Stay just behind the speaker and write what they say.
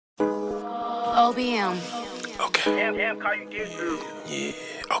OBM. Okay. Damn, call you get through. Yeah,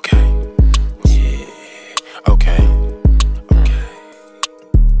 okay. Yeah, okay.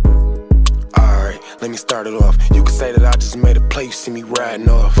 Alright, let me start it off. You can say that I just made a play, you see me riding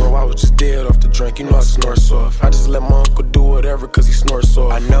off. Bro, I was just dead off the drink, you know I snort soft. I just let my uncle do whatever cause he snorts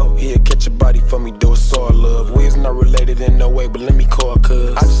soft. I know he'll catch a body for me, do it all love. We is not related in no way, but let me call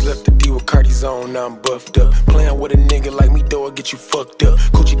cuz I just left the D with Cardi's on, now I'm buffed up. Playing with a nigga like me, though, I get you fucked up.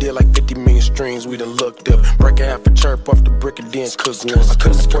 Coochie did like 50 million streams, we done looked up. Break a half a chirp off the brick and then cook one. I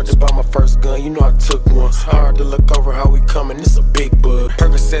couldn't afford to buy my first gun, you know I took one. Hard to look over how we coming, it's a big bug.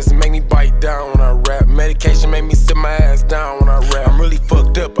 Percocets make me bite down when I rap. Medication make me sit my ass down when I rap. I'm really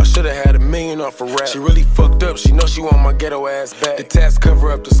fucked up, I should've had $1 million off a rap. She really fucked up, she know she want my ghetto ass back. The tats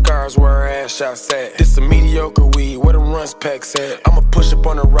cover up the scars where her ass shots at. This a mediocre weed, where the runs packs at. I'ma push up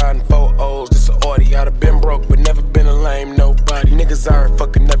on the ride in 4 O's, this a Audi. I'd have been broke, but never been a lame nobody. Niggas are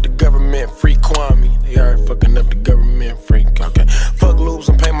fucking up the government, free Kwame. They are fucking up the government, freak, okay. Fuck loops,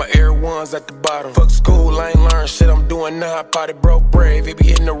 I'm paying my Air Ones at the bottom. Fuck school, I ain't learned shit, I'm doing now. I probably broke brave, he be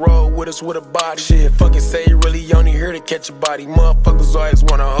hitting the road with us with a body. Shit, fucking say you really only here to catch a body. Motherfuckers always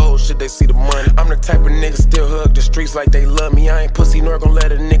wanna hold shit, they see the money. I'm the type of nigga still hug the streets like they love me. I ain't pussy nor gon'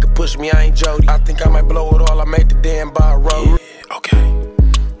 let a nigga push me, I ain't Jody. I think I might blow it all, I made the damn by a road. Yeah, okay.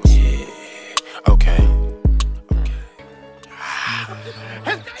 Yeah, okay.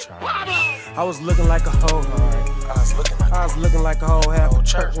 I was looking like a hoe. I was looking like a whole half a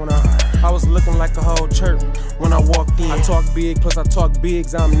church when I was looking like a whole church when I walked in. I talk big, plus I talk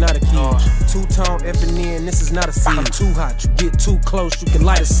bigs, I'm not a kid. Two-tone effing in, this is not a seed. I'm too hot, you get too close, you can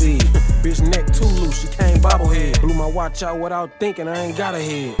light a seed. Bitch neck too loose, she came bobblehead. Blew my watch out without thinking, I ain't got a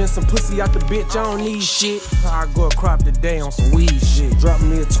head. Been some pussy out the bitch, I don't need shit. I go a crop today on some weed shit. Dropping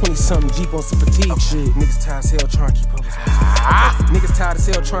me a 20-something Jeep on some fatigue shit. Niggas tired as hell trying to keep up. Niggas tired as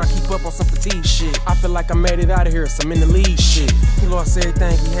hell trying to keep up on some fatigue shit. I feel like I made it out of here, so I'm in the lead shit. He lost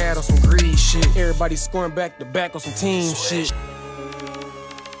everything he had on some greed shit. Everybody scoring back to back on some team shit.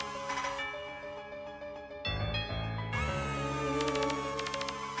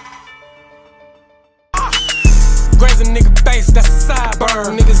 Graze a nigga face, that's a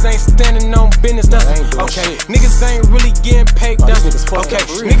sideburn. Niggas ain't standing on business, that's okay. Niggas ain't really getting paid, that's okay.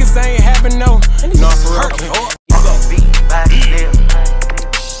 Niggas ain't having no for real.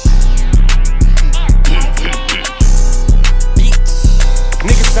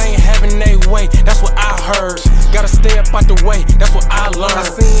 Niggas ain't having they way, that's what I heard. Gotta stay up out the way, that's what I learned. I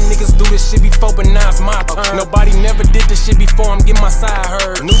seen niggas do this shit before, but now it's my turn. Nobody never did this shit before, I'm getting my side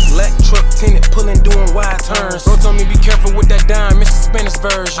heard. New black truck tinted, pulling, doing wide turns. Bro told me be careful with that dime, it's the Spanish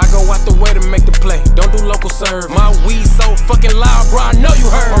version. I go out the way to make the play, don't do local serve. My weed so fucking loud, bro, I know you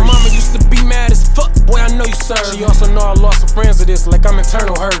heard. My mama used to be mad as fuck, boy, I know you serve. She also know I lost some friends of this, like I'm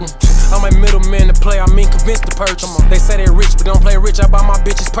internal hurting. I'm a middleman to play, I mean convinced to purchase. They say they rich, but don't play rich, I buy my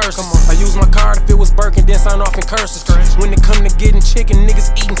bitches purse. I use my card if it was Birkin, then sign off in curses. When it come to getting chicken,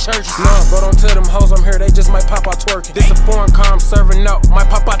 niggas eating churches. No, bro, don't tell them hoes I'm here, they just might pop out twerking. This a foreign car I'm serving out, might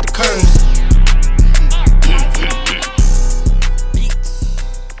pop out the curtains.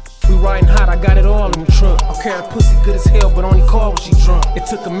 We riding hot, I got it all in the trunk. I carry pussy good as hell, but only call when she drunk. It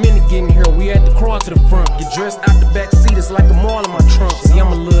took a minute getting here, we had to crawl to the front. Get dressed out the back seat, it's like a mall in my trunk. See,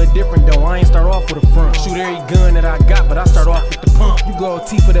 I'm a little different though, I ain't start off with a front. Shoot every gun that I got, but I start off with the pump. You go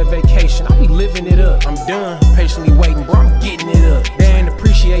OT for that vacation, I be living it up. I'm done, patiently waiting, bro, I'm getting it up. They ain't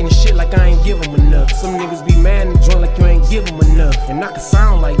appreciating shit like I ain't give them enough. Some niggas be mad and joint like you ain't give them enough. And I can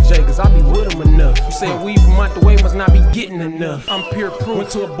sound like Jay, cause I be with them enough. You say weed from out the way must not be getting enough. I'm pure proof, went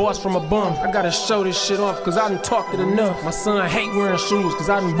to a boss from a bum. I gotta show this shit off cause I done talked it enough. My son hate wearing shoes cause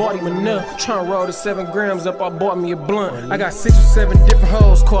I done bought him enough. Tryna roll the 7 grams up, I bought me a blunt. I got 6 or 7 different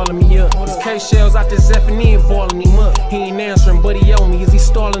hoes calling me up. This K-shells out this F&E and balling him up. He ain't answering but he owe me, is he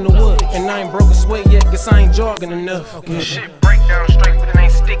stalling the wood? And I ain't broke a sweat yet, guess I ain't jogging enough. Okay. Shit break down straight but it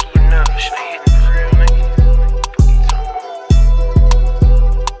ain't sticky enough.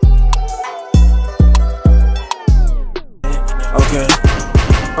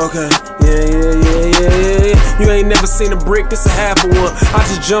 Okay, yeah. You ain't never seen a brick, this a half of one. I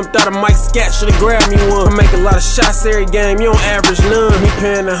just jumped out of Mike's scat, should've grabbed me one. I make a lot of shots every game, you don't average none. Me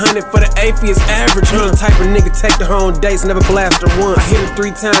paying 100 for the AP is average, huh? The type of nigga take her home dates, never blast her once. I hit her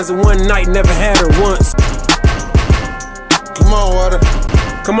 3 times in one night, never had her once. Come on, water.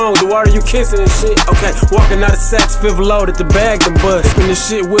 Come on, the water you kissing and shit. Okay, walking out of Saks, fifth loaded, the bag the bust. Spin this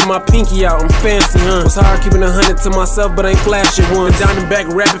shit with my pinky out, I'm fancy, huh? Was hard keeping 100 to myself, but ain't flashing one. Down the back,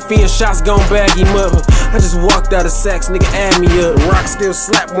 rapid fiend shots, gon' bag him up. I just walked out of Saks, nigga, add me up. Rock still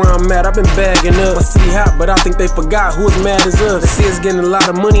slap where I'm at, I've been bagging up. My city hot, but I think they forgot who as mad as us. They see us getting a lot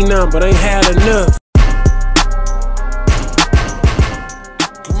of money now, but ain't had enough.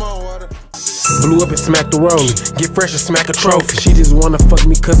 Blew up and smacked the rolling. Get fresh and smack a trophy. She just wanna fuck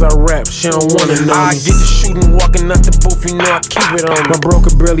me cause I rap. She don't wanna know me. I get the shooting, walking out the booth, you know I keep it on me. My bro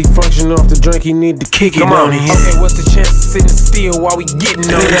could barely function off the drink, he need to kick it on me. Okay, what's the chance of sitting still while we getting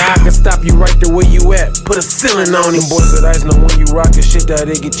on it? I can stop you right there where you at. Put a ceiling on him. Boys that ice know when you rock the shit that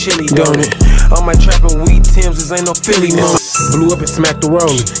it get chilly, don't it? All my trapping weed Timbs, this ain't no Philly no. Blew up and smacked the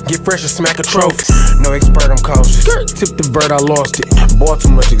rolling. Get fresh and smack a trophy. No expert, I'm cautious. Tip the bird, I lost it. Bought too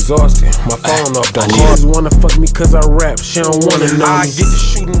much exhausted. My phone off the cars wanna fuck me cause I rap. She don't wanna know me. I get the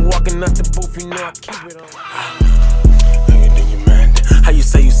shooting, walking out the booth, you know I keep it on. How you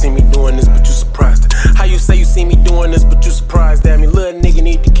say you see me doing this, but you surprised? How you say you see me doing this, but you surprised at me? Little nigga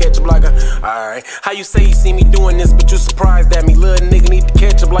need to catch up like a. Alright. How you say you see me doing this, but you surprised at me? Little nigga need to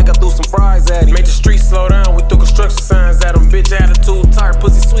catch up like I threw some fries at him. Made the streets slow down, we threw construction signs at him. Bitch attitude, tired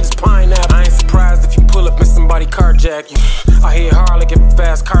pussy, sweet as pineapple. I ain't surprised if you pull up and somebody carjack you. I hit hard like if a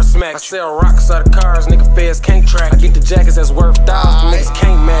fast car smack. I sell rocks out of cars, nigga feds can't track. I get the jackets that's worth thousands, but niggas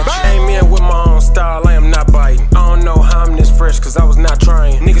can't match. Aim in with my own style, I am not biting. I don't know how I'm this fresh, cause I was not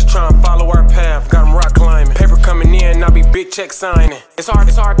trying. Niggas trying to follow our path, got them rock climbing. Paper coming in, I be big check signing. It's hard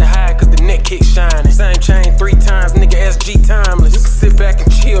to hide, cause the neck kick shining. Same chain 3 times, nigga SG timeless. You can sit back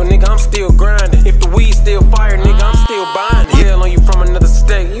and chill, nigga, I'm still grinding. If the weed still fire, nigga, I'm still